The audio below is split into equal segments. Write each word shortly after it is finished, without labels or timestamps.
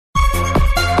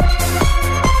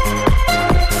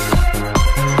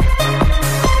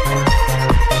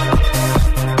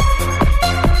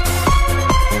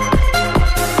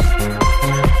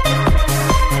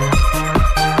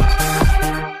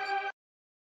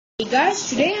Hey guys,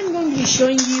 today I'm going to be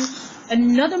showing you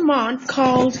another mod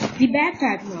called the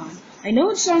Backpack mod. I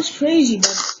know it sounds crazy,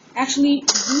 but actually,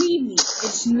 believe me,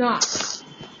 it's not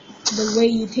the way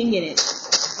you think it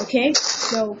is. Okay?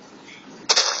 So,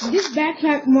 this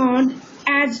Backpack mod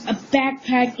adds a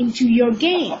backpack into your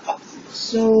game.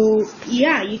 So,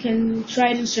 yeah, you can try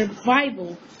it in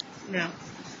survival now.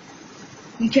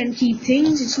 You can keep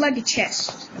things, it's like a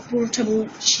chest, a portable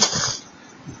chest.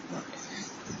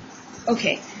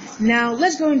 Okay, now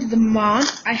let's go into the mod.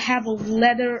 I have a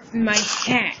leather in my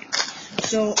hand.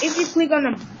 So if you click on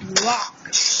a block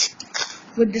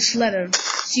with this leather,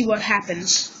 see what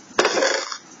happens.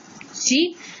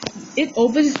 See? It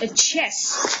opens a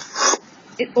chest.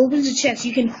 It opens a chest.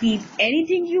 You can keep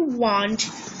anything you want.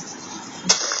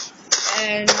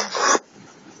 And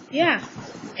yeah,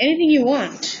 anything you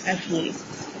want, actually.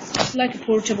 It's like a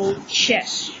portable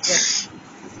chest.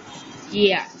 But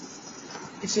yeah.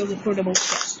 It's a portable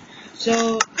chest.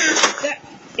 So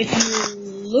if you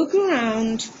look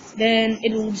around, then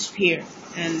it will disappear,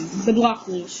 and the block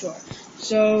will restore.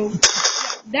 So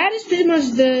that is pretty much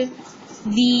the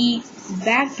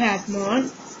backpack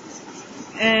mod.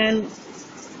 And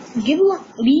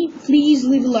please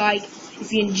leave a like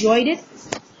if you enjoyed it,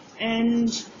 and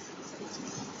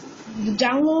the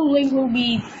download link will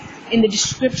be in the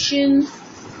description.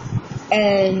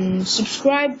 And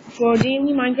subscribe for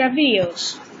daily Minecraft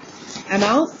videos. I'm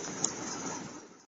out.